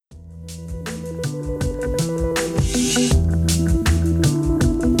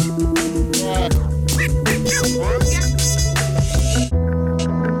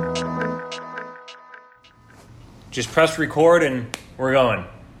Just press record and we're going.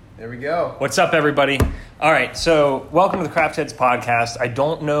 There we go. What's up, everybody? All right, so welcome to the Craft Heads podcast. I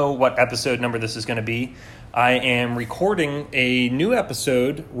don't know what episode number this is going to be. I am recording a new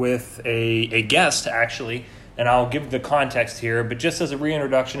episode with a guest, actually, and I'll give the context here. But just as a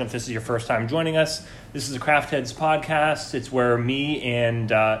reintroduction, if this is your first time joining us, this is the Craft Heads podcast. It's where me and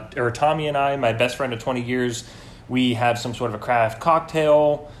Tommy and I, my best friend of 20 years, we have some sort of a craft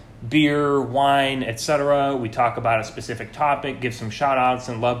cocktail, beer, wine, etc. We talk about a specific topic, give some shout outs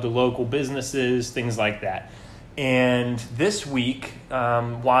and love to local businesses, things like that. And this week,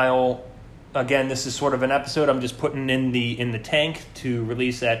 while again this is sort of an episode I'm just putting in the tank to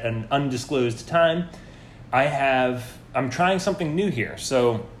release at an undisclosed time, I'm trying something new here.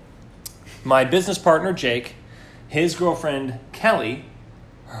 So my business partner Jake, his girlfriend Kelly,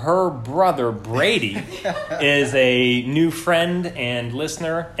 her brother Brady is a new friend and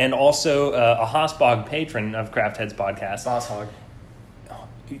listener, and also a Hossbog patron of Craft Heads podcast. Boss Hog.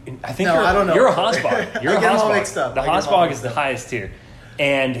 I think I don't know. You're a Hossbog. You're I a get them all Hossbog. mixed up. The Hossbog is the highest tier.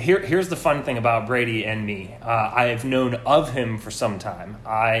 And here's the fun thing about Brady and me. I have known of him for some time.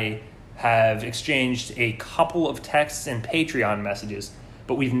 I have exchanged a couple of texts and Patreon messages,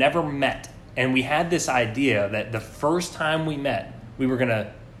 but we've never met. And we had this idea that the first time we met, we were going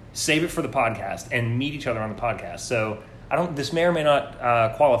to save it for the podcast and meet each other on the podcast. So this may or may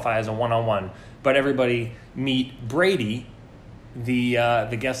not qualify as a one-on-one, but everybody meet Brady,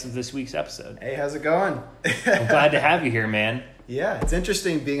 the guest of this week's episode. Hey, how's it going? I'm glad to have you here, man. Yeah, it's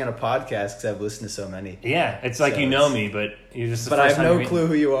interesting being on a podcast because I've listened to so many. Yeah, it's like you know me, but you're just the but first I have time no clue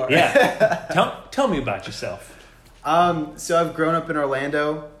who you are. Yeah. Tell me about yourself. So I've grown up in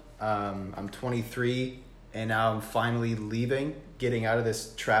Orlando. I'm 23, and now I'm finally leaving, getting out of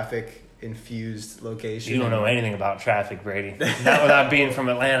this traffic-infused location. You don't know anything about traffic, Brady. Not without being from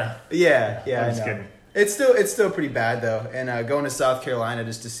Atlanta. Yeah, I'm I just know. kidding. It's still pretty bad though, and going to South Carolina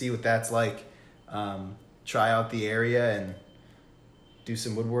just to see what that's like, try out the area and do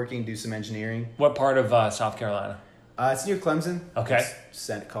some woodworking, do some engineering. What part of South Carolina? It's near Clemson. Okay. It's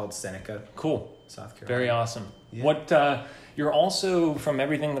called Seneca. Cool. South Carolina. Very awesome. Yeah. What you're also, from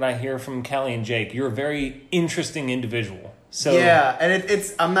everything that I hear from Kelly and Jake, you're a very interesting individual. So yeah, and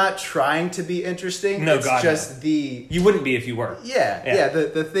it's I'm not trying to be interesting. No, it's God, just no. the You wouldn't be if you were. Yeah.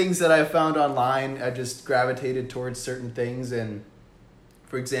 The things that I found online, I just gravitated towards certain things. And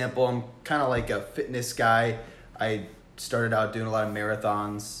for example, I'm kind of like a fitness guy. I started out doing a lot of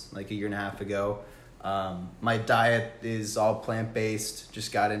marathons like a year and a half ago. My diet is all plant-based.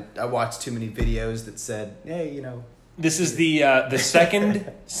 I watched too many videos that said, hey, This is the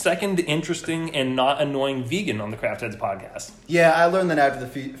second interesting and not annoying vegan on the Craft Heads podcast. Yeah, I learned that after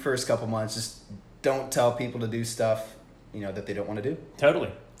the first couple months. Just don't tell people to do stuff, that they don't want to do.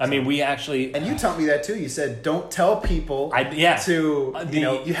 Totally. I mean, we actually... And you taught me that too. You said, don't tell people you have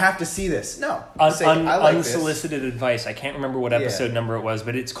to see this. No. Say, I like unsolicited advice. I can't remember what episode number it was,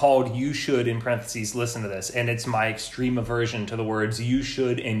 but it's called You Should, in parentheses, listen to this. And it's my extreme aversion to the words you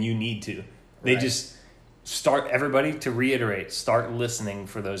should and you need to. They just start everybody to reiterate, start listening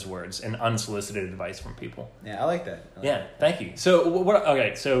for those words and unsolicited advice from people. Yeah, I like that. Thank you. So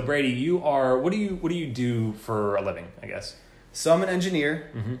so Brady, what do you do for a living, I guess? So I'm an engineer.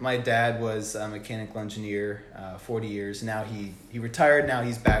 Mm-hmm. My dad was a mechanical engineer, 40 years. Now he retired. Now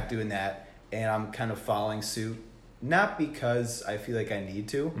he's back doing that. And I'm kind of following suit. Not because I feel like I need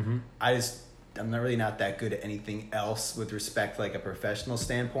to. Mm-hmm. I'm not really not that good at anything else with respect to like a professional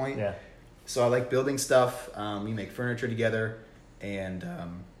standpoint. Yeah. So I like building stuff. We make furniture together. And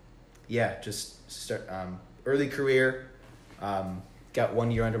just start early career. Got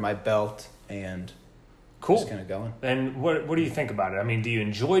 1 year under my belt and... Cool. Just kind of going. And what do you think about it? I mean, do you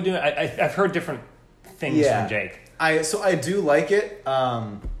enjoy doing it? I've heard different things from Jake. I do like it.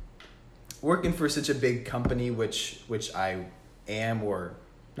 Working for such a big company, which I am, or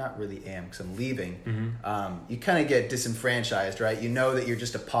not really am because I'm leaving. Mm-hmm. You kind of get disenfranchised, right? You know that you're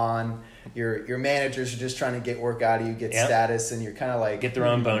just a pawn. Your managers are just trying to get work out of you, get status, and you're kind of like... Get their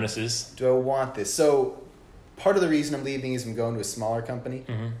own bonuses. Do I want this? So part of the reason I'm leaving is I'm going to a smaller company.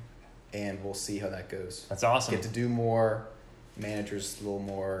 Mm-hmm. And we'll see how that goes. That's awesome. Get to do more. Manager's a little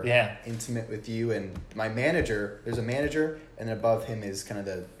more intimate with you. And my manager, there's a manager, and above him is kind of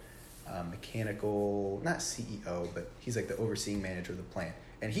the mechanical, not CEO, but he's like the overseeing manager of the plant.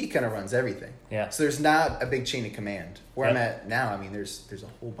 And he kind of runs everything. Yeah. So there's not a big chain of command. Where I'm at now, I mean, there's a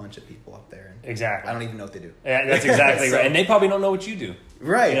whole bunch of people up there. And exactly. I don't even know what they do. Yeah, that's exactly right. And they probably don't know what you do.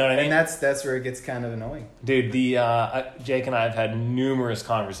 Right. You know what I mean? And that's where it gets kind of annoying. Dude, Jake and I have had numerous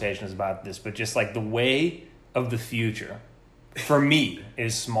conversations about this, but just like the way of the future for me,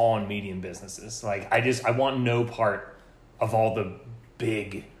 is small and medium businesses. Like, I want no part of all the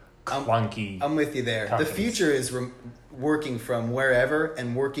big, clunky. I'm with you there. companies. The future is working from wherever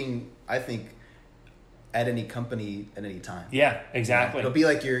and working, I think, at any company at any time. Yeah, exactly. It'll be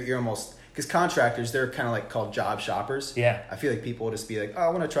like you're almost, because contractors, they're kind of like called job shoppers. Yeah. I feel like people will just be like, oh, I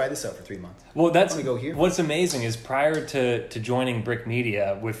want to try this out for 3 months. Well, that's Let me go here. what's amazing is prior to joining Brick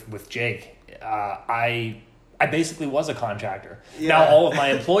Media with Jake, I basically was a contractor. Yeah. Now all of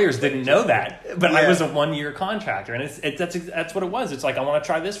my employers didn't know that, but I Yeah. was a 1-year contractor, and that's what it was. It's like, I want to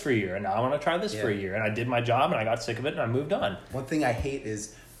try this for a year, and now I want to try this for a year, and I did my job, and I got sick of it, and I moved on. One thing I hate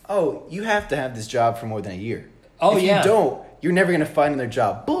is, oh, you have to have this job for more than a year. Oh, if yeah. you don't, you're never going to find another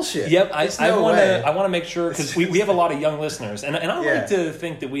job. Bullshit. Yep, There's I no want way. to make sure, because we have a lot of young listeners, and I Yeah. like to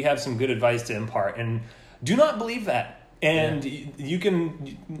think that we have some good advice to impart, and do not believe that. And you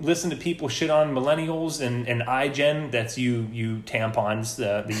can listen to people shit on millennials and iGen. That's you tampons,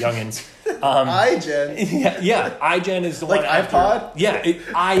 the youngins. iGen. Yeah, iGen is the Like one after. iPod? Yeah,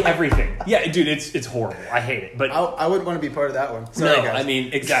 everything. Yeah, dude, it's horrible. I hate it. But I wouldn't want to be part of that one. Sorry, no, guys. I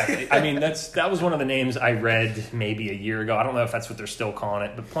mean, exactly. I mean, that was one of the names I read maybe a year ago. I don't know if that's what they're still calling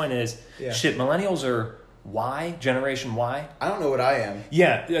it. But the point is, shit, millennials are Y, Generation Y. I don't know what I am.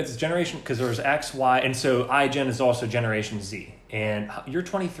 Yeah, it's generation, because there's X, Y, and so iGen is also Generation Z. And you're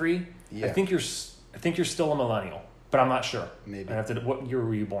 23. Yeah. I think you're still a millennial, but I'm not sure. Maybe. What year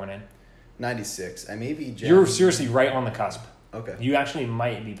were you born in? 96. I may be Gen. You're seriously right on the cusp. Okay. You actually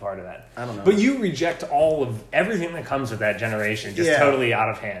might be part of that. I don't know. But you reject all of everything that comes with that generation, just totally out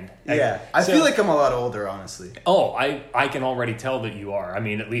of hand. Yeah. I feel like I'm a lot older, honestly. Oh, I can already tell that you are. I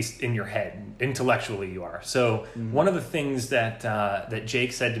mean, at least in your head, intellectually you are. So one of the things that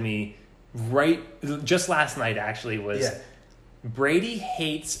Jake said to me just last night actually was, Brady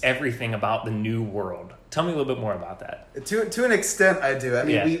hates everything about the new world. Tell me a little bit more about that. To an extent, I do. I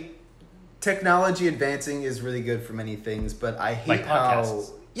mean, Yeah. technology advancing is really good for many things, but I hate Like how.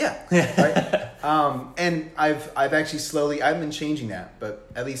 podcasts. Yeah. Right. And I've actually slowly I've been changing that, but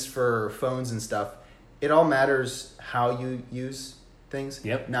at least for phones and stuff, it all matters how you use things.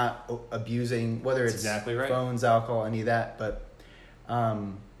 Yep. Not abusing, whether it's exactly right. phones, alcohol, any of that. But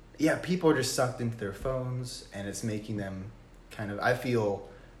people are just sucked into their phones, and it's making them kind of, I feel,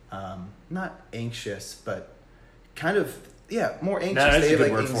 not anxious, but kind of, more anxious. No, that's they a have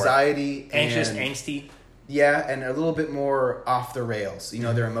good like word for it. anxiety. Anxious, and, angsty. Yeah, and a little bit more off the rails. You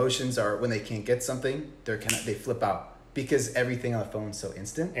know, their emotions are, when they can't get something, they flip out because everything on the phone is so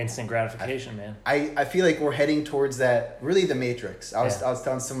instant. Instant gratification, man. I feel like we're heading towards that, really the Matrix. I was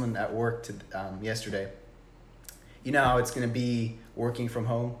telling someone at work yesterday, you know how it's going to be working from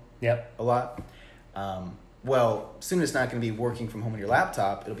home Yep. a lot? Well, soon it's not going to be working from home on your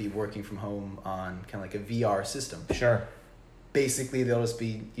laptop. It'll be working from home on kind of like a VR system. Sure. Basically, they'll just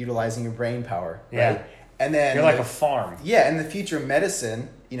be utilizing your brain power. Yeah. Right? And then You're like a farm. Yeah, in the future, medicine,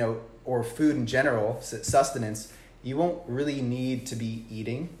 or food in general, sustenance, you won't really need to be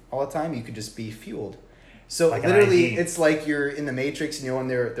eating all the time. You could just be fueled. So Like an literally, IV. it's like you're in the Matrix, and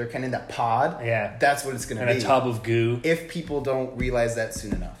they're kind of in that pod. Yeah. That's what it's going to In be. a tub of goo. If people don't realize that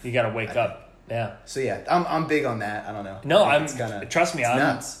soon enough. You got to wake up. Yeah. So yeah, I'm big on that. I don't know. No, I think trust me, it's I'm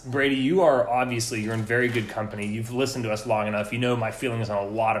nuts. Brady, you're in very good company. You've listened to us long enough. You know my feelings on a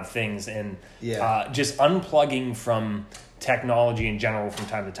lot of things, and just unplugging from technology in general from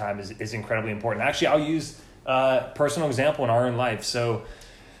time to time is incredibly important. Actually, I'll use a personal example in our own life. So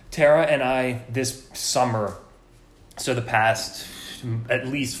Tara and I this summer, so the past at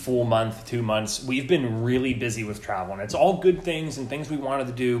least full month, 2 months, we've been really busy with travel, and it's all good things and things we wanted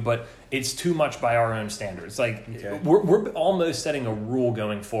to do, but it's too much by our own standards. Like we're almost setting a rule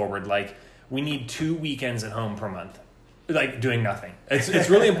going forward. Like we need 2 weekends at home per month, like doing nothing.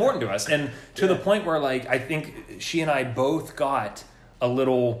 It's really important to us, and to the point where like I think she and I both got a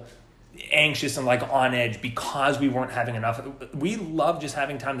little anxious and like on edge because we weren't having enough. We love just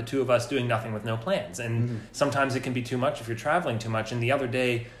having time, the two of us doing nothing with no plans, and sometimes it can be too much if you're traveling too much. And the other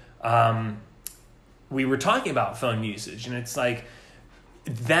day we were talking about phone usage, and it's like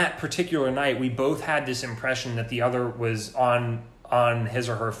that particular night we both had this impression that the other was on his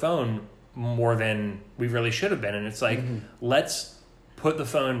or her phone more than we really should have been. And it's like, let's put the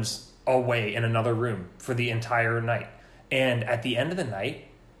phones away in another room for the entire night. And at the end of the night,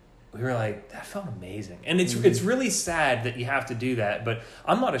 we were like, that felt amazing. And it's really sad that you have to do that, but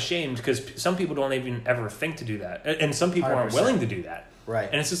I'm not ashamed because some people don't even ever think to do that. And some people aren't 100%. willing to do that. Right.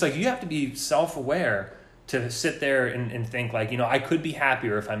 And it's just like, you have to be self-aware to sit there and think like, I could be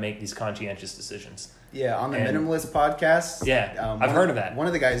happier if I make these conscientious decisions. Yeah, on the Minimalist podcast. Yeah, I've heard of that. One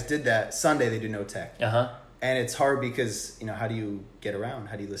of the guys did that. Sunday they do no tech. Uh-huh. And it's hard because, how do you get around?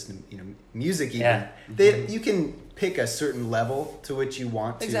 How do you listen to, music even? Yeah. You can pick a certain level to which you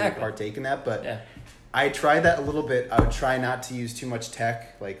want to partake in that, but I tried that a little bit. I would try not to use too much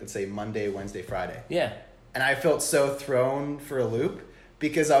tech, like let's say Monday, Wednesday, Friday. Yeah. And I felt so thrown for a loop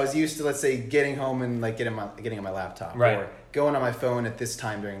because I was used to, let's say, getting home and like getting on my laptop or going on my phone at this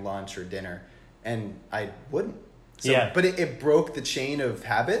time during lunch or dinner, and I wouldn't. So, but it broke the chain of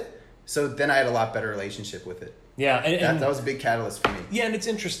habit. So then I had a lot better relationship with it. Yeah. And that was a big catalyst for me. Yeah, and it's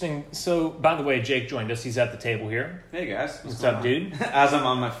interesting. So, by the way, Jake joined us. He's at the table here. Hey, guys. What's up, dude? As I'm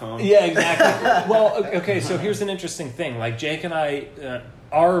on my phone. Yeah, exactly. Well, okay, so here's an interesting thing. Like, Jake and I,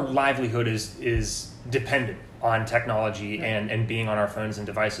 our livelihood is dependent on technology and being on our phones and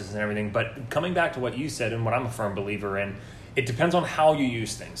devices and everything. But coming back to what you said and what I'm a firm believer in, it depends on how you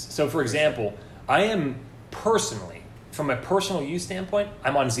use things. So, for example, I am personally, from a personal use standpoint,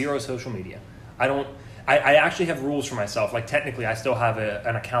 I'm on zero social media. I actually have rules for myself. Like, technically, I still have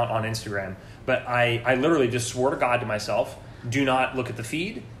an account on Instagram, but I literally just swore to God to myself, do not look at the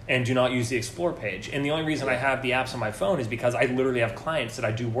feed and do not use the explore page. And the only reason I have the apps on my phone is because I literally have clients that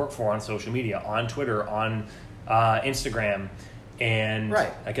I do work for on social media, on Twitter, on Instagram. And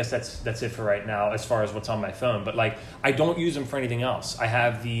I guess that's it for right now as far as what's on my phone. But like, I don't use them for anything else. I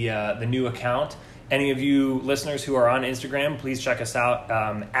have the new account. Any of you listeners who are on Instagram, please check us out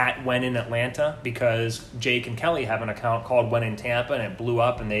at When in Atlanta, because Jake and Kelly have an account called When in Tampa, and it blew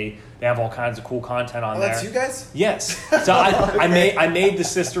up, and they have all kinds of cool content on there. That's you guys? Yes. So I made the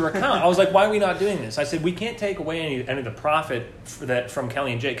sister account. I was like, why are we not doing this? I said, we can't take away any of the profit from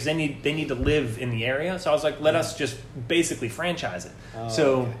Kelly and Jake, because they need to live in the area. So I was like, let us just basically franchise it.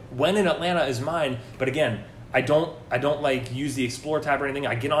 When in Atlanta is mine, but again, I don't like use the explore tab or anything.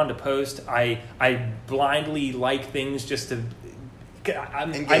 I get on to post. I blindly like things just to.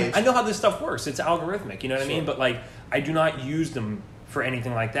 I know how this stuff works. It's algorithmic. You know what I mean? But like, I do not use them for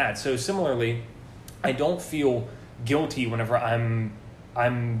anything like that. So similarly, I don't feel guilty whenever I'm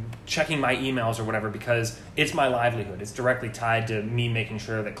checking my emails or whatever, because it's my livelihood. It's directly tied to me making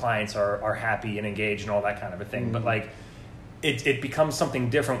sure that clients are happy and engaged and all that kind of a thing. Mm-hmm. But like, it becomes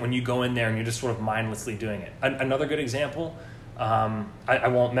something different when you go in there and you're just sort of mindlessly doing it. Another good example, I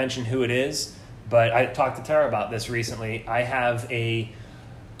won't mention who it is, but I talked to Tara about this recently. I have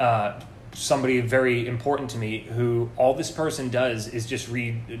somebody very important to me who all this person does is just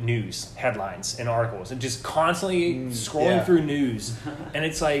read news headlines and articles and just constantly scrolling through news. And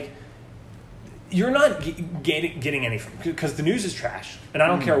it's like, you're not getting anything, because the news is trash. And I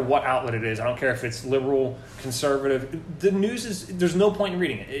don't care what outlet it is. I don't care if it's liberal, conservative. The news is, there's no point in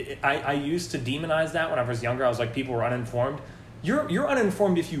reading it. I used to demonize that when I was younger. I was like, people were uninformed. You're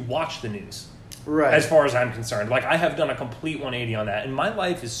uninformed if you watch the news. Right. As far as I'm concerned. Like, I have done a complete 180 on that. And my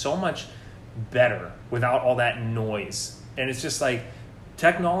life is so much better without all that noise. And it's just like,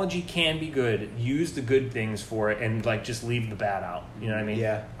 technology can be good. Use the good things for it, and like, just leave the bad out. You know what I mean?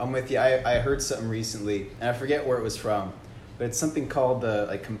 Yeah, I'm with you. I heard something recently, and I forget where it was from, but it's something called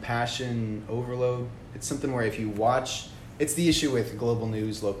like compassion overload. It's something where if you watch, it's the issue with global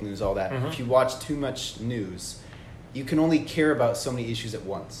news, local news, all that. Mm-hmm. If you watch too much news, you can only care about so many issues at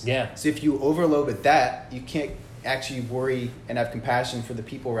once. Yeah. So if you overload with that, you can't actually worry and have compassion for the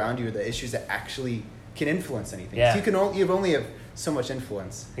people around you or the issues that actually can influence anything. Yeah. So you only have so much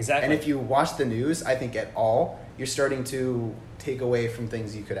influence. Exactly. And if you watch the news, I think at all, you're starting to take away from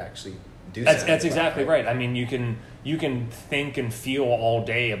things you could actually do. That's exactly right. I mean, you can think and feel all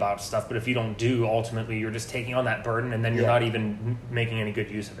day about stuff, but if you don't do, ultimately you're just taking on that burden, and then you're not even making any good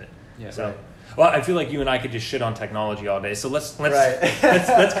use of it. Yeah. So, well, I feel like you and I could just shit on technology all day. So let's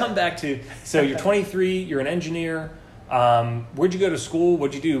come back to, so you're 23, you're an engineer. Where'd you go to school?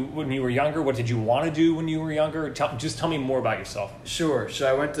 What'd you do when you were younger? What did you want to do when you were younger? Just tell me more about yourself. Sure. So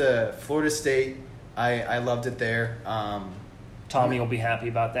I went to Florida State. I loved it there. Tommy will be happy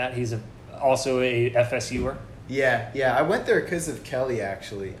about that. He's also a FSUer. Yeah. I went there because of Kelly,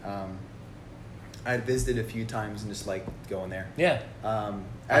 actually. I visited a few times and just liked going there. Yeah.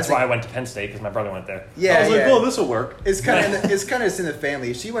 That's why I went to Penn State, because my brother went there. Yeah, I was like, well, this will work. It's kind of it's in the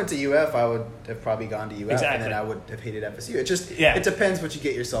family. If she went to UF, I would have probably gone to UF, and then I would have hated FSU. It depends what you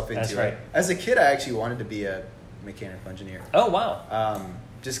get yourself into. That's right. As a kid, I actually wanted to be a mechanical engineer. Oh, wow.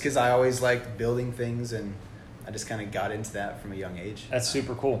 Just because I always liked building things, and I just kind of got into that from a young age. That's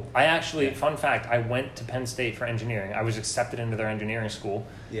super cool. I actually, fun fact, I went to Penn State for engineering. I was accepted into their engineering school.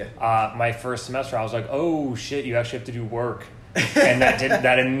 Yeah. My first semester, I was like, oh, shit, you actually have to do work. and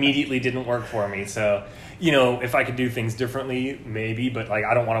that immediately didn't work for me. So, if I could do things differently, maybe, but like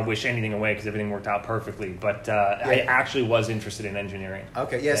I don't want to wish anything away because everything worked out perfectly. But I actually was interested in engineering.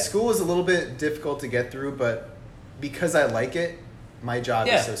 Okay, yeah, school is a little bit difficult to get through, but because I like it, my job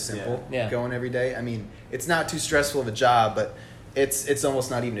is so simple. Going every day. I mean, it's not too stressful of a job, but it's almost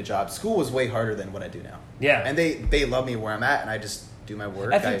not even a job. School was way harder than what I do now. Yeah, and they love me where I'm at, and I just do my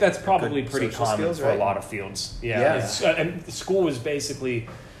work. I think that's probably pretty common skills, for right? a lot of fields. And school was basically,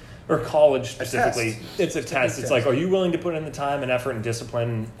 or college specifically, it's a test. It's like, are you willing to put in the time and effort and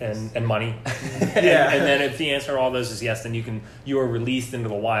discipline and money? and then if the answer to all those is yes, then you are released into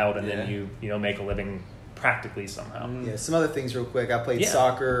the wild, and then you make a living practically somehow. Yeah, some other things real quick. I played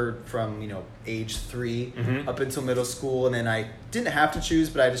soccer from age 3 up until middle school, and then I didn't have to choose,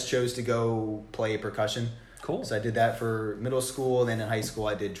 but I just chose to go play percussion. Cool. So I did that for middle school, and then in high school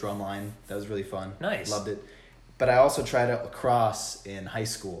I did drumline. That was really fun. Nice. Loved it. But I also tried out lacrosse in high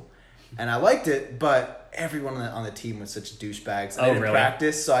school, and I liked it, but everyone on the team was such douchebags. I didn't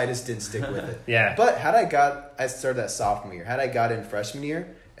practice, so I just didn't stick with it. But I started that sophomore year. Had I got in freshman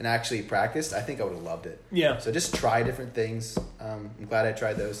year and actually practiced, I think I would have loved it. Yeah. So just try different things. I'm glad I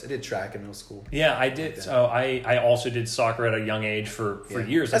tried those. I did track in middle school. Yeah, I did. Like so I also did soccer at a young age for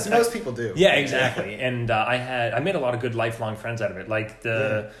years. That's what most people do. Yeah, exactly. And I made a lot of good lifelong friends out of it. Like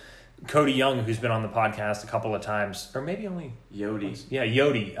Cody Young, who's been on the podcast a couple of times, or maybe only Yodi. Yeah,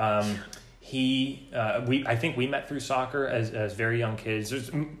 Yodi. I think we met through soccer as very young kids.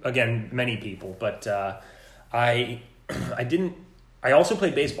 There's again many people, but I also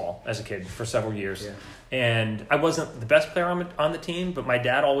played baseball as a kid for several years. Yeah. And I wasn't the best player on the team, but my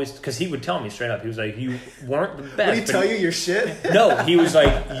dad always, because he would tell me straight up, he was like, you weren't the best. Would he tell you your shit? No, he was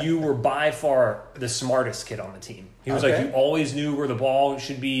like, you were by far the smartest kid on the team. He was like, you always knew where the ball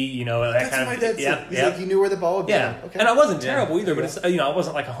should be, that That's kind what of my dad said. He's like, you knew where the ball would be. Yeah. Okay. And I wasn't terrible either, but it's, I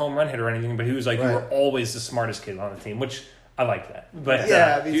wasn't like a home run hitter or anything, but he was like, you were always the smartest kid on the team, which I liked that. But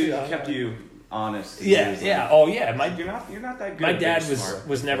he kept you honest. Yeah. Oh yeah. You're not that good. My dad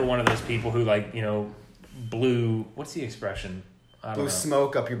was never one of those people who blew, what's the expression? Blew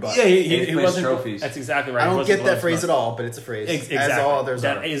smoke up your butt. Yeah, he wasn't. Trophies. That's exactly right. I don't get that phrase at all, but it's a phrase. Exactly. As all others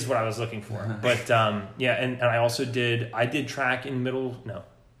that are. is what I was looking for. But and I also did track in middle. No,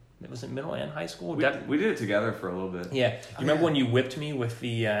 it was in middle and high school. We did it together for a little bit. Yeah, you remember when you whipped me with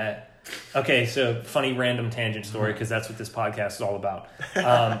the? Okay, so funny random tangent story because that's what this podcast is all about.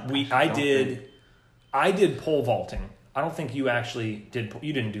 I did pole vaulting. I don't think you actually did.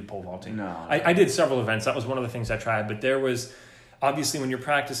 You didn't do pole vaulting. No. I did several events. That was one of the things I tried. But there was, obviously, when you're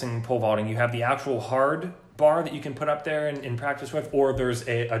practicing pole vaulting, you have the actual hard bar that you can put up there and practice with, or there's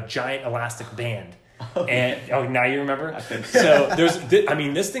a giant elastic band. And now you remember. So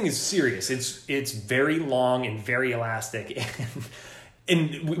this thing is serious. It's very long and very elastic,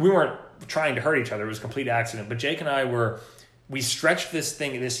 and we weren't trying to hurt each other. It was a complete accident. But Jake and I we stretched this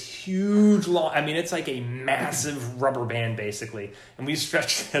thing, this huge long, it's like a massive rubber band basically. And we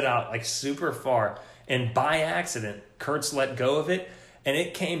stretched it out like super far. And by accident, Kurtz let go of it and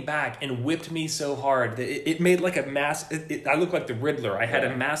it came back and whipped me so hard that it made like a I looked like the Riddler. I had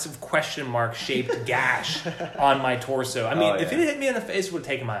a massive question mark shaped gash on my torso. If it hit me in the face, it would have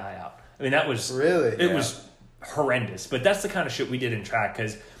taken my eye out. That was, it was horrendous. But that's the kind of shit we did in track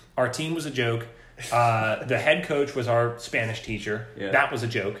because our team was a joke. The head coach was our Spanish teacher. Yeah. That was a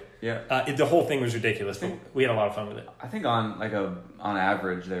joke. Yeah. The whole thing was ridiculous, but we had a lot of fun with it. I think on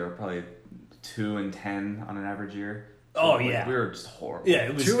average they were probably 2 and 10 on an average year. So we were just horrible. Yeah,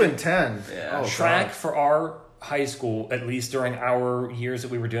 it was 2 and 10. Yeah. Track for our high school, at least during our years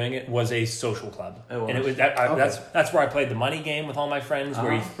that we were doing it, was a social club. And it was that's where I played the money game with all my friends,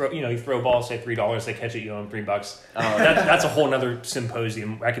 where you throw balls, say $3, they catch it, you own $3. That's a whole nother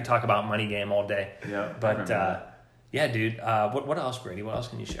symposium. I could talk about money game all day. Yeah, but dude. What else, Brady? What else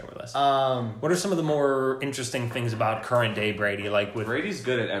can you share with us? What are some of the more interesting things about current day Brady? Brady's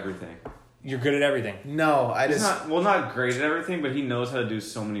good at everything. You're good at everything. No, He's not great at everything, but he knows how to do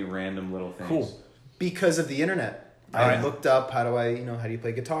so many random little things. Cool. Because of the internet. I looked up how do you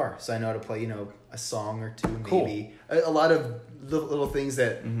play guitar? So I know how to play, a song or two, maybe. Cool. A lot of little things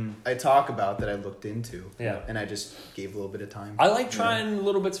that I talk about that I looked into. Yeah. And I just gave a little bit of time. I like trying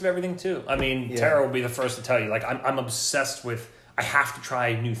little bits of everything too. Tara will be the first to tell you. I'm obsessed with, I have to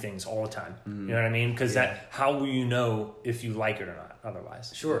try new things all the time. You know what I mean? Because how will you know if you like it or not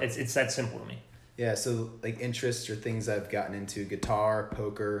otherwise? Sure. It's that simple to me. Yeah, so interests or things I've gotten into: guitar,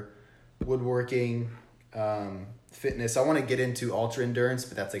 poker, woodworking, fitness. I want to get into ultra endurance,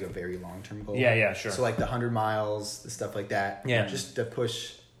 but that's a very long term goal. Yeah, sure. So the 100 miles, the stuff like that. Yeah. Just to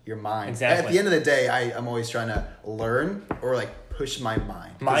push your mind. Exactly. At the end of the day, I'm always trying to learn or like push my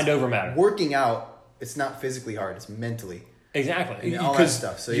mind. Mind over matter. Working out, it's not physically hard; it's mentally. Exactly. All that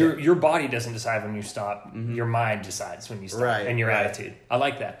stuff. So your body doesn't decide when you stop. Mm-hmm. Your mind decides when you stop, right, and your right. attitude. I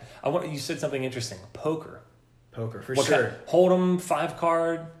like that. You said something interesting. Poker. Poker for what sure. Kind? Hold'em,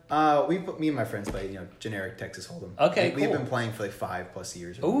 5-card. Me and my friends play generic Texas Hold'em. Okay, We've been playing for like 5+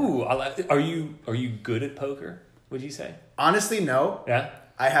 years. Ooh, are you good at poker? Would you say? Honestly, no. Yeah.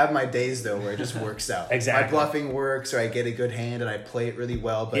 I have my days though where it just works out. Exactly. My bluffing works, or I get a good hand and I play it really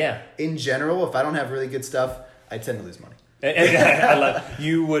well. But yeah. in general, if I don't have really good stuff, I tend to lose money.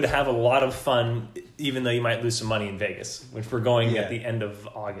 You would have a lot of fun, even though you might lose some money in Vegas, which we're going at the end of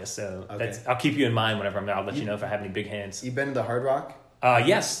August. So I'll keep you in mind whenever I'm there. I'll let you know if I have any big hands. You been to the Hard Rock?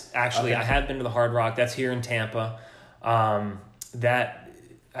 Yes, actually, I have been to the Hard Rock. That's here in Tampa. I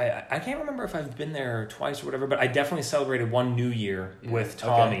can't remember if I've been there twice or whatever, but I definitely celebrated one New Year with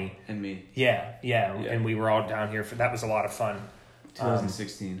Tommy and me. Yeah, and we were all down here that was a lot of fun.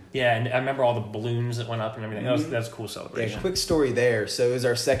 2016. And I remember all the balloons that went up and everything. That was a cool celebration. Yeah, quick story there. So it was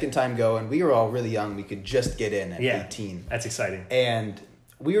our second time going. We were all really young. We could just get in at 18. That's exciting. And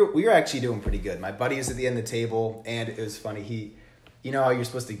we were actually doing pretty good. My buddy was at the end of the table, and it was funny. You know how you're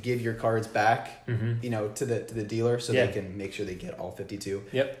supposed to give your cards back, to the dealer so they can make sure they get all 52.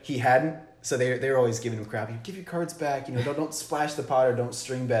 Yep. He hadn't, so they were always giving him crap. Give your cards back. Don't splash the pot or don't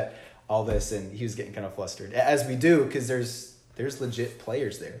string bet all this. And he was getting kind of flustered, as we do, because there's legit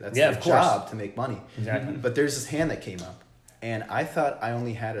players there. That's their job to make money. Exactly. But there's this hand that came up, and I thought I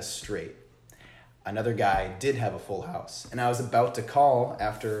only had a straight. Another guy did have a full house, and I was about to call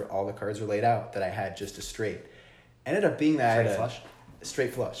after all the cards were laid out that I had just a straight. Ended up being that I had flush? a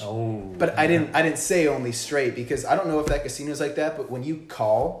straight flush. Oh, but I didn't say only straight, because I don't know if that casino's like that. But when you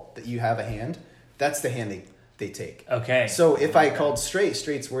call that you have a hand, that's the hand they take. Okay. So if I called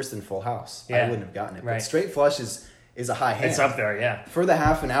straight's worse than full house. I wouldn't have gotten it. Right. But straight flush is a high hand. It's up there, yeah. For the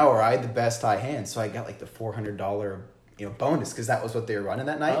half an hour, I had the best high hand, so I got like the $400 bonus, because that was what they were running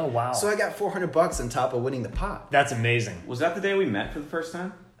that night. Oh, wow. So I got $400 on top of winning the pot. That's amazing. Was that the day we met for the first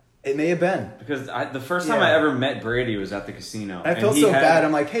time? It may have been. Because the first time I ever met Brady was at the casino. I felt so bad.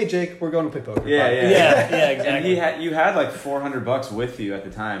 I'm like, hey, Jake, we're going to play poker. Yeah, exactly. And you had like $400 with you at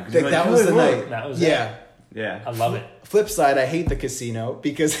the time. That was the night. That was it. Yeah. I love it. Flip side, I hate the casino,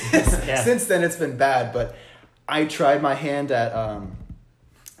 because since then it's been bad. But I tried my hand at,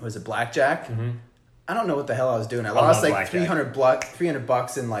 was it blackjack? Mm-hmm. I don't know what the hell I was doing. I lost like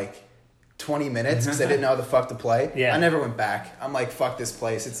 $300 in like 20 minutes because I didn't know how the fuck to play. Yeah. I never went back. I'm like, fuck this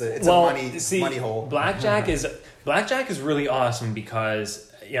place. It's a money hole. Blackjack is really awesome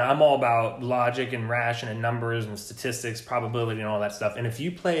because I'm all about logic and ration and numbers and statistics, probability and all that stuff. And if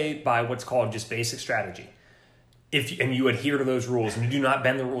you play by what's called just basic strategy, and you adhere to those rules and you do not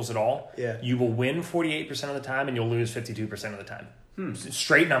bend the rules at all, you will win 48% of the time and you'll lose 52% of the time.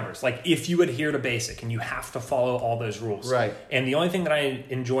 Straight numbers. Like if you adhere to basic and you have to follow all those rules. Right. And the only thing that I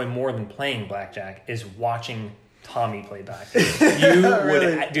enjoy more than playing blackjack is watching Tommy play blackjack.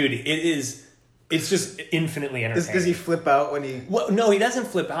 It's just infinitely entertaining. Does he flip out when he... Well, no, he doesn't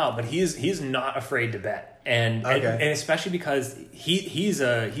flip out, but he's not afraid to bet. And especially because he's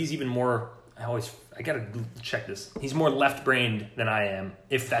even more... I gotta check this. He's more left-brained than I am,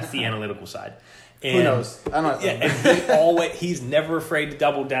 if that's the analytical side. And, who knows? I'm not. Yeah, and he's never afraid to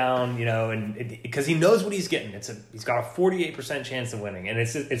double down, and because he knows what he's getting. He's got a 48% chance of winning, and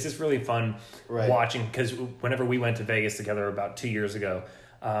it's just really fun watching. Because whenever we went to Vegas together about 2 years ago,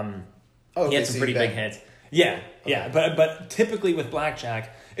 he had some pretty big hands. Yeah, but typically with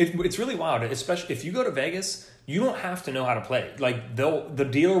blackjack, it's really wild. Especially if you go to Vegas. You don't have to know how to play. Like the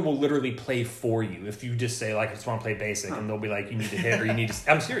dealer will literally play for you if you just say like I just want to play basic, and they'll be like you need to hit or you need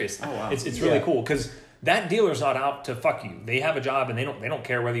to. I'm serious. Oh wow, it's really cool because that dealer's not out to fuck you. They have a job and they don't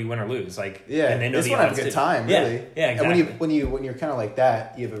care whether you win or lose. Like and they know they want to have a good time. Really, yeah, exactly. And when you're kind of like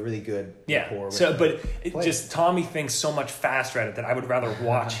that, you have a really good rapport. So, but just Tommy thinks so much faster at it that I would rather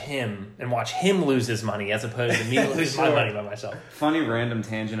watch him and watch him lose his money as opposed to me lose my money by myself. Funny random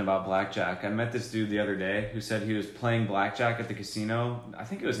tangent about blackjack. I met this dude the other day who said he was playing blackjack at the casino. I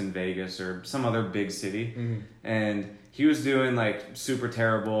think it was in Vegas or some other big city, and he was doing like super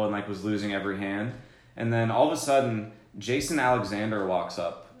terrible and like was losing every hand. And then all of a sudden, Jason Alexander walks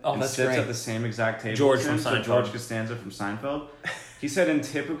up and sits at the same exact table. George from Seinfeld. George Costanza from Seinfeld. He said in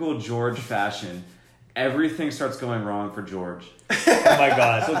typical George fashion, everything starts going wrong for George. Oh my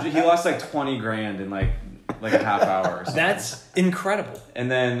God. So he lost like 20 grand in like like a half hour or something. That's incredible. And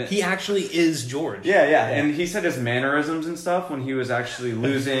then He actually is George. yeah, and he said his mannerisms and stuff when he was actually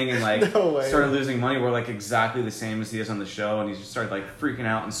losing and like No way. started losing money were like exactly the same as he is on the show, and he just started like freaking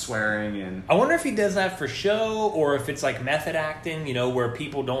out and swearing and I wonder if he does that for show or if it's like method acting, you know, where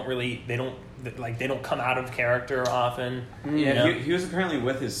people don't come out of character often. yeah, you know? he was apparently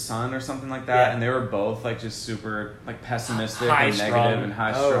with his son or something like that, Yeah. and they were both like just super like pessimistic and High-strung. negative and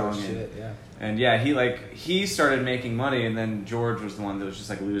high strung. Oh shit! Yeah. And yeah, he started making money, and then George was the one that was just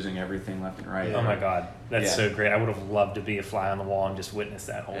like losing everything left and right. Oh my God, that's Yeah. so great! I would have loved to be a fly on the wall and just witness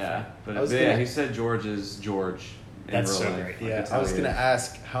that whole Yeah, thing. but I was yeah, gonna- he said George is George. In That's real so life. great. can Yeah, I tell was you. gonna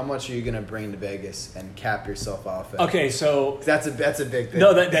ask, how much are you gonna bring to Vegas and cap yourself off at? Okay, so That's a big thing.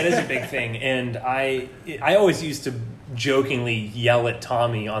 no, that is a big thing, and I always used to jokingly yell at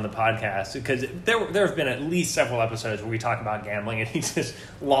Tommy on the podcast because there have been at least several episodes where we talk about gambling and he just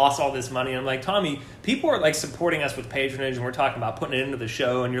lost all this money. And I'm like, Tommy, people are like supporting us with patronage and we're talking about putting it into the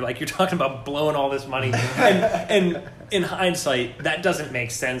show, and you're talking about blowing all this money. and in hindsight, that doesn't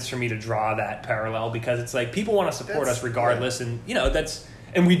make sense for me to draw that parallel because it's like people want to support us regardless, and you know that's.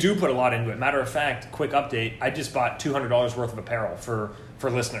 And we do put a lot into it. Matter of fact, quick update: I just bought $200 worth of apparel for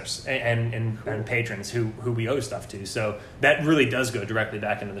listeners and patrons who we owe stuff to. So that really does go directly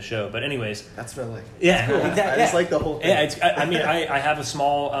back into the show. But anyways, That's what I like. yeah, Cool. I just like the whole thing. Yeah, I have a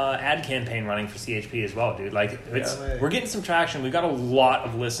small ad campaign running for CHP as well, dude. Like we're getting some traction. We've got a lot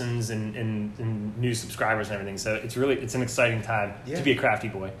of listens and new subscribers and everything. So it's an exciting time to be a crafty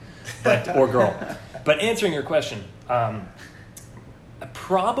boy, or girl. But answering your question.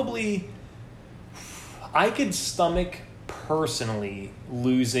 Probably, I could stomach personally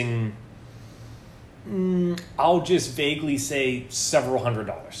losing. I'll just vaguely say several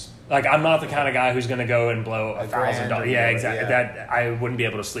 $100s. Like I'm not the kind of guy who's going to go and blow $1,000. Yeah, exactly. Yeah. That I wouldn't be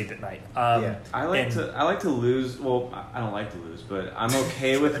able to sleep at night. I like to lose. Well, I don't like to lose, but I'm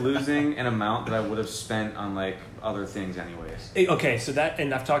okay with losing an amount that I would have spent on like other things anyways. Okay, so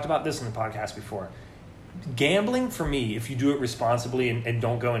and I've talked about this in the podcast before. Gambling for me, if you do it responsibly and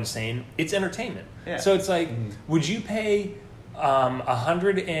don't go insane, it's entertainment. Yeah. So it's like, would you pay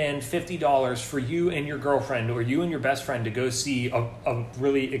 $150 for you and your girlfriend or you and your best friend to go see a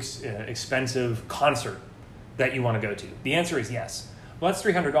really expensive concert that you want to go to? The answer is yes. Well, that's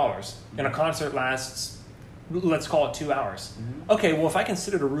 $300, and a concert lasts, let's call it 2 hours. Mm-hmm. Okay, well, if I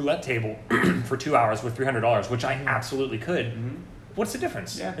considered a roulette table for 2 hours with $300, which I absolutely could. What's the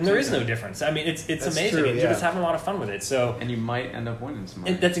difference? Yeah, and there is no difference. I mean, it's amazing. true, You're just having a lot of fun with it. So, And you might end up winning some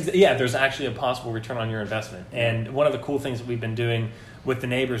money. there's actually a possible return on your investment. And one of the cool things that we've been doing with the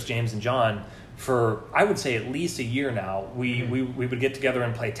neighbors, James and John, for I would say at least a year now, we would get together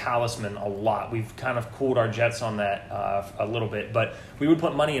and play Talisman a lot. We've kind of cooled our jets on that a little bit, but we would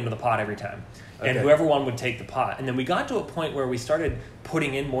put money into the pot every time. And whoever won would take the pot. And then we got to a point where we started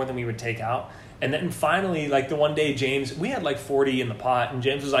putting in more than we would take out. And then finally, like the one day, James, we had like 40 in the pot, and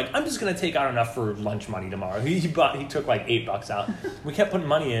James was like, "I'm just gonna take out enough for lunch money tomorrow." He took like $8 out. We kept putting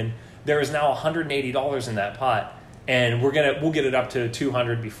money in. There is now $180 in that pot, and we'll get it up to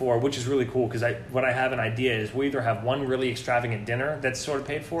 $200 before, which is really cool because what I have an idea is we either have one really extravagant dinner that's sort of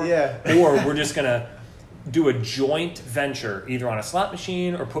paid for, or we're just gonna do a joint venture either on a slot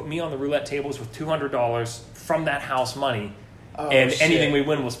machine or put me on the roulette tables with $200 from that house money. And anything we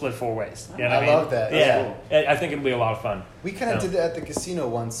win, we'll split 4 ways. You know what I mean? love that. Yeah, That's I think it'll be a lot of fun. We kind of did that at the casino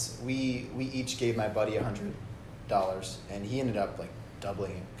once. We each gave my buddy $100, and he ended up like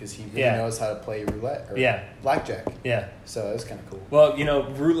doubling it because he really knows how to play roulette or blackjack. Yeah. So it was kind of cool. Well,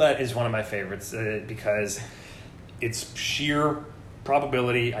 roulette is one of my favorites because it's sheer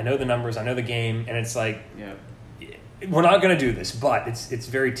probability. I know the numbers, I know the game, and it's like, we're not going to do this, but it's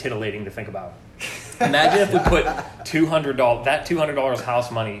very tittillating to think about. Imagine if we put $200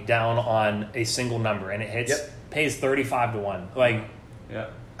 house money down on a single number and it hits, pays 35 to 1. Like,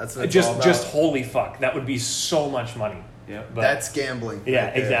 that's what it's just all about. just holy fuck, that would be so much money. Yeah, But that's gambling. yeah,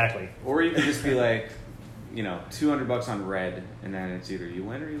 right there. exactly. or you could just be like, $200 on red, and then it's either you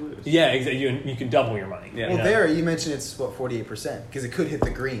win or you lose. Yeah, exactly. You can double your money. Yeah. Well, you know? there you mentioned it's 48% because it could hit the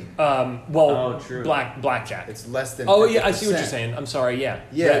green. True. Blackjack. It's less than. Oh yeah, I see what 50%. you're saying. I'm sorry. Yeah.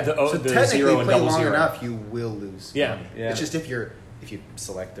 Yeah. The so the technically, zero and play double long zero. enough, you will lose. Yeah. money. Yeah. It's just if you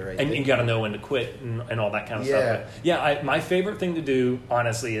select the right And thing. you got to know when to quit and all that kind of stuff. But yeah, my favorite thing to do,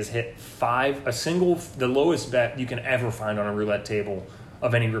 honestly, is hit the lowest bet you can ever find on a roulette table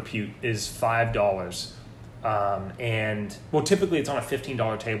of any repute is $5. And typically it's on a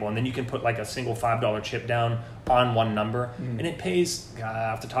 $15 table, and then you can put like a single $5 chip down on one number, and it pays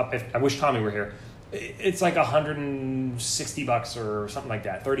off the top. I wish Tommy were here. It's like $160 or something like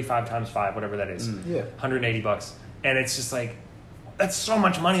that. 35 times 5, whatever that is. Yeah. $180. And it's just like, that's so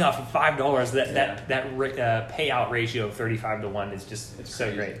much money off of $5. That payout ratio of 35 to 1 is just so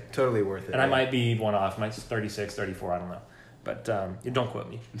crazy. great. Totally worth it. And I might be one off. Might 36, 34, I don't know. But don't quote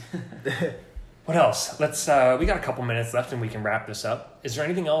me. What else? Let's. We got a couple minutes left, and we can wrap this up. Is there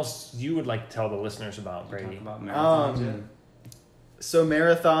anything else you would like to tell the listeners about, Brady? Talk about marathons yet? So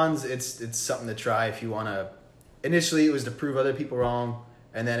marathons, it's something to try if you want to. Initially, it was to prove other people wrong,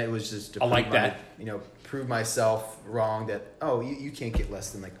 and then it was just to I like that. prove myself wrong that you can't get less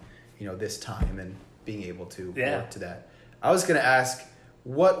than this time, and being able to work to that. I was gonna ask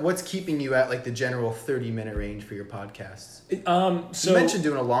what's keeping you at like the general 30-minute range for your podcasts. So you mentioned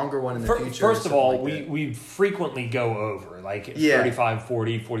doing a longer one in the future. First of all, we frequently go over like 35,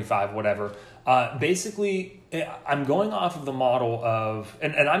 40, 45, whatever. Basically, I'm going off of the model of,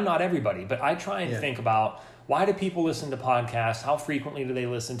 and I'm not everybody, but I try and think about, why do people listen to podcasts? How frequently do they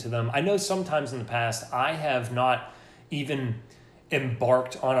listen to them? I know sometimes in the past, I have not even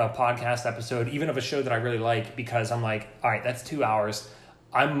embarked on a podcast episode, even of a show that I really like, because I'm like, all right, that's 2 hours.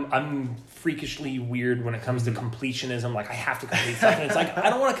 I'm freakishly weird when it comes to completionism. Like, I have to complete stuff. And it's like, I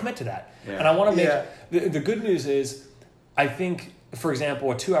don't want to commit to that. Yeah. And I want to make... The good news is, I think, for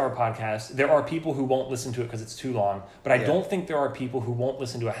example, a 2-hour podcast, there are people who won't listen to it because it's too long. But I don't think there are people who won't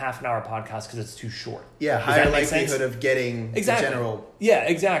listen to a half-an-hour podcast because it's too short. Yeah, higher likelihood of getting the general... Yeah,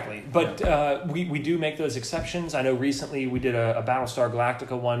 exactly. But we do make those exceptions. I know recently we did a Battlestar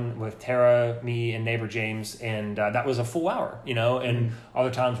Galactica one with Tara, me, and neighbor James, and that was a full hour, and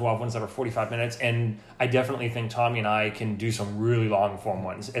other times we'll have ones that are 45 minutes, and I definitely think Tommy and I can do some really long-form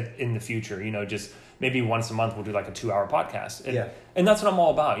ones in the future, just maybe once a month we'll do like a 2-hour podcast. And that's what I'm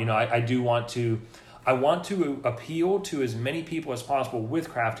all about. I want to appeal to as many people as possible with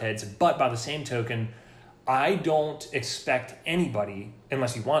Craft Heads, but by the same token, I don't expect anybody,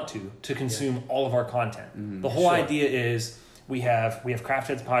 unless you want to consume all of our content. Mm-hmm. The whole idea is we have Craft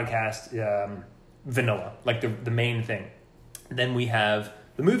Heads podcast, vanilla, like the main thing. Then we have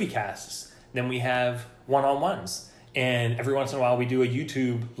the movie casts. Then we have one-on-ones. And every once in a while we do a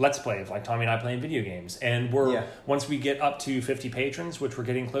YouTube Let's Play of like Tommy and I playing video games. And once we get up to 50 patrons, which we're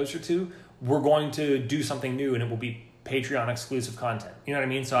getting closer to, we're going to do something new, and it will be Patreon exclusive content. You know what I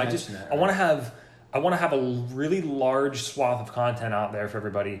mean? So I want to have a really large swath of content out there for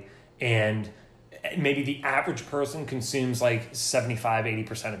everybody, and maybe the average person consumes like 75,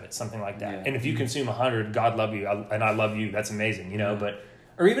 80% of it, something like that. Yeah. And if you consume 100, God love you, and I love you, that's amazing,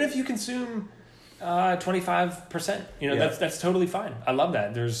 or even if you consume 25%, that's totally fine. I love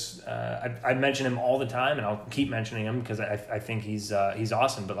that. There's I mention him all the time, and I'll keep mentioning him because I think he's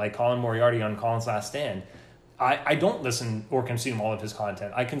awesome. But like Colin Moriarty on Colin's Last Stand, I don't listen or consume all of his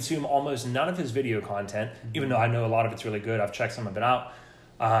content. I consume almost none of his video content, even though I know a lot of it's really good. I've checked some of it out.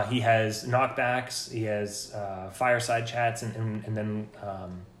 He has knockbacks, he has fireside chats, and then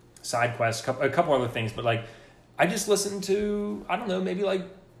side quests, a couple other things. But like, I just listen to, I don't know, maybe like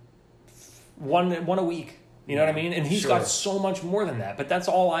one a week. You know what I mean? And he's got so much more than that. But that's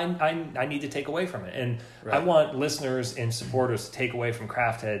all I need to take away from it. And I want listeners and supporters to take away from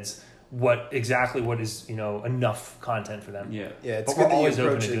Craft Heads what is enough content for them. Yeah. It's but good we're always that you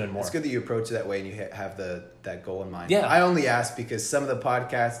open approach to it. doing more. It's good that you approach it that way and you have that goal in mind. Yeah. I only ask because some of the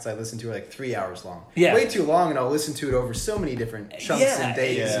podcasts I listen to are like 3 hours long. Yeah. Way too long, and I'll listen to it over so many different chunks and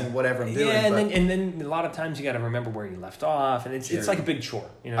days and whatever I'm doing. Yeah, and then a lot of times you got to remember where you left off, and it's like a big chore.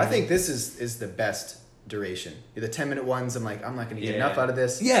 I think this is the best duration. The 10-minute ones, I'm like, I'm not going to get enough out of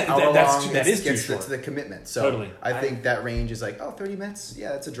this. Yeah, that is too short. To the commitment. So totally. I think that range is like, 30 minutes?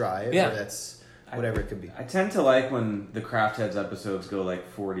 Yeah, that's a drive. Yeah. Or that's whatever it could be. I tend to like when the Craft Heads episodes go like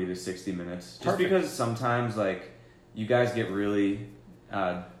 40 to 60 minutes. Just because sometimes like you guys get really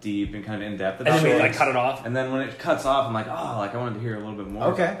deep and kind of in-depth about it. And then we cut it off. And then when it cuts off, I'm like, I wanted to hear a little bit more.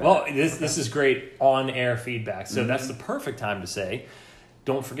 Okay. Well, this is great on-air feedback. So that's the perfect time to say,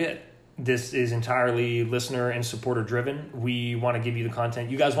 don't forget, this is entirely listener and supporter driven. We want to give you the content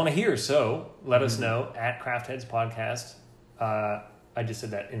you guys want to hear. So let us know at Craft Heads Podcast. I just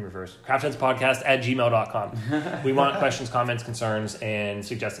said that in reverse. craftheadspodcast@gmail.com. We want questions, comments, concerns, and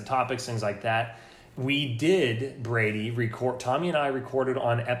suggested topics, things like that. We did, Brady, Tommy and I recorded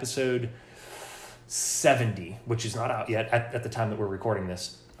on episode 70, which is not out yet at the time that we're recording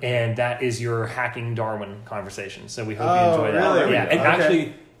this. And that is your hacking Darwin conversation. So we hope you enjoy that. Really? Yeah, and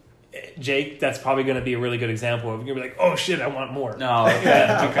actually, Jake, that's probably going to be a really good example of you're gonna be like, oh shit, I want more. No,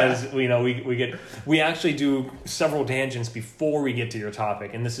 because we actually do several tangents before we get to your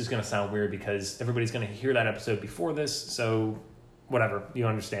topic, and this is going to sound weird because everybody's going to hear that episode before this, so whatever, you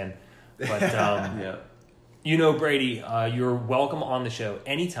understand. But Yeah. you know, Brady, you're welcome on the show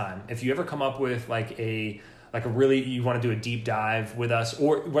anytime. If you ever come up with like a really, you want to do a deep dive with us,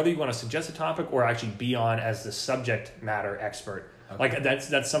 or whether you want to suggest a topic or actually be on as the subject matter expert. Okay. Like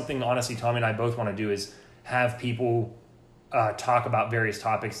that's something, honestly, Tommy and I both want to do, is have people talk about various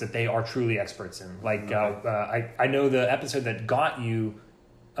topics that they are truly experts in. Like I know the episode that got you,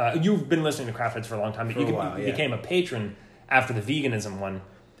 you've been listening to Craft Heads for a long time, but you became a patron after the veganism one.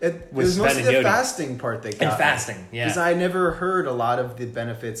 It was mostly the fasting part that got and fasting, yeah. Because I never heard a lot of the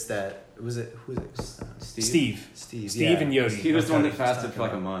benefits that who's it? Steve yeah. and Yodi. He was the one that fasted for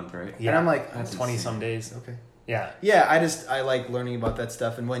like a month, right? Yeah. And I'm like, that's 20 some days. Okay. Yeah. Yeah, I like learning about that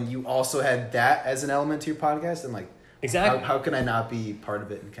stuff, and when you also had that as an element to your podcast, I'm like, exactly. How can I not be part of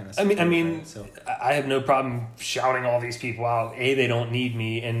it and kind of? I mean, so I have no problem shouting all these people out. A, they don't need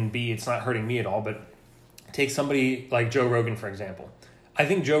me, and B, it's not hurting me at all. But take somebody like Joe Rogan, for example. I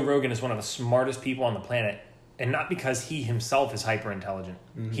think Joe Rogan is one of the smartest people on the planet, and not because he himself is hyper intelligent.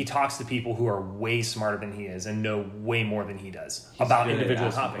 Mm-hmm. He talks to people who are way smarter than he is and know way more than he does about individual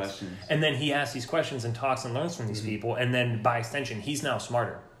topics. And then he asks these questions and talks and learns from these people, and then by extension, he's now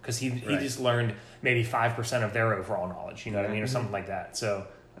smarter because he just learned maybe 5% of their overall knowledge. You know what I mean, or something like that. So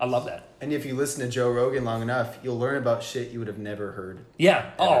I love that. And if you listen to Joe Rogan long enough, you'll learn about shit you would have never heard.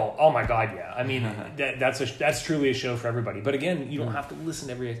 Yeah. Oh my God. Yeah. I mean, that's truly a show for everybody. But again, you don't have to listen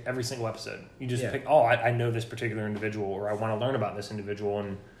to every single episode. You just pick. Oh, I know this particular individual, or I want to learn about this individual,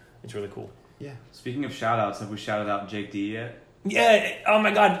 and it's really cool. Yeah. Speaking of shout outs, have we shouted out Jake D yet? Yeah. Oh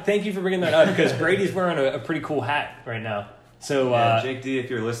my God. Thank you for bringing that up, because Brady's wearing a pretty cool hat right now. So Jake D,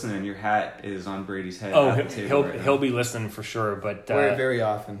 if you're listening, your hat is on Brady's head. Oh, he'll be listening for sure. But wear it very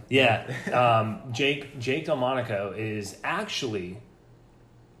often. Yeah, Jake Delmonico is actually,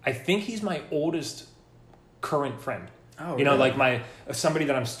 I think he's my oldest current friend. Oh, you know, like somebody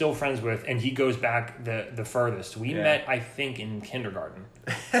that I'm still friends with, and he goes back the furthest. We met, I think, in kindergarten.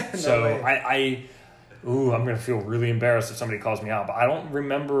 I'm going to feel really embarrassed if somebody calls me out, but I don't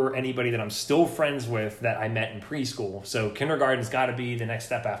remember anybody that I'm still friends with that I met in preschool. So kindergarten's got to be the next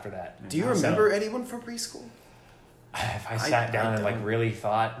step after that. Do you remember anyone from preschool? If I sat down and like really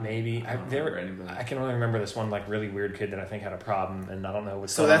thought, maybe I can only remember this one like really weird kid that I think had a problem, and I don't know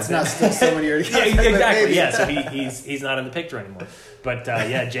what's. So that's not still someone you're. Yeah, exactly. Yeah, so he's not in the picture anymore. But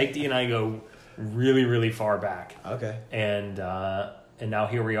Jake D and I go really, really far back. Okay. And now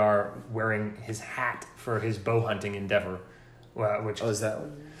here we are wearing his hat for his bow hunting endeavor. Which is that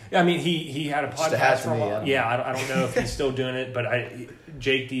one? Yeah, I mean, he had a podcast for a while. Yeah, I don't know if he's still doing it, but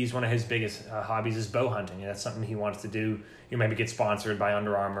Jake D's one of his biggest hobbies is bow hunting, and that's something he wants to do. You maybe get sponsored by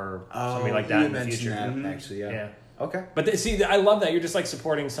Under Armour or something like that in the future. That, actually, yeah. Okay. But see, I love that. You're just like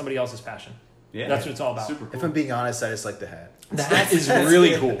supporting somebody else's passion. Yeah. That's what it's all about. Super cool. If I'm being honest, I just like the hat. The hat is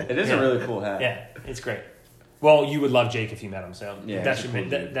really cool. It is a really cool hat. Yeah, it's great. Well, you would love Jake if you met him, so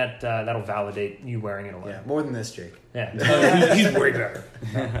that'll validate you wearing it away. Yeah, more than this, Jake. Yeah, he's way better.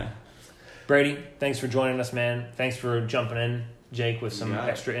 Brady, thanks for joining us, man. Thanks for jumping in, Jake, with some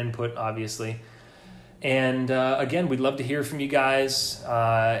extra input, obviously. And again, we'd love to hear from you guys.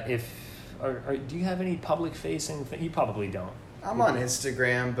 Do you have any public facing? You probably don't. I'm on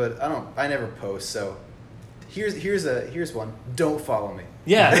Instagram, but I never post. So here's one. Don't follow me.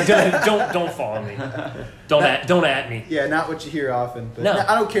 Yeah, don't follow me. Don't at me. Yeah, not what you hear often. But no,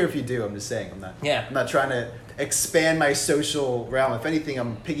 I don't care if you do. I'm just saying. I'm not trying to expand my social realm. If anything,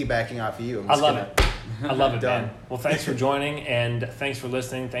 I'm piggybacking off of you. I love it. I love it, man. Well, thanks for joining, and thanks for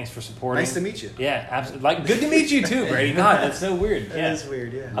listening. Thanks for supporting. Nice to meet you. Yeah, absolutely. Good to meet you too, Brady. God, that's so weird. That is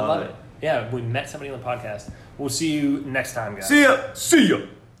weird. Yeah, I love it. Yeah, we met somebody on the podcast. We'll see you next time, guys. See ya.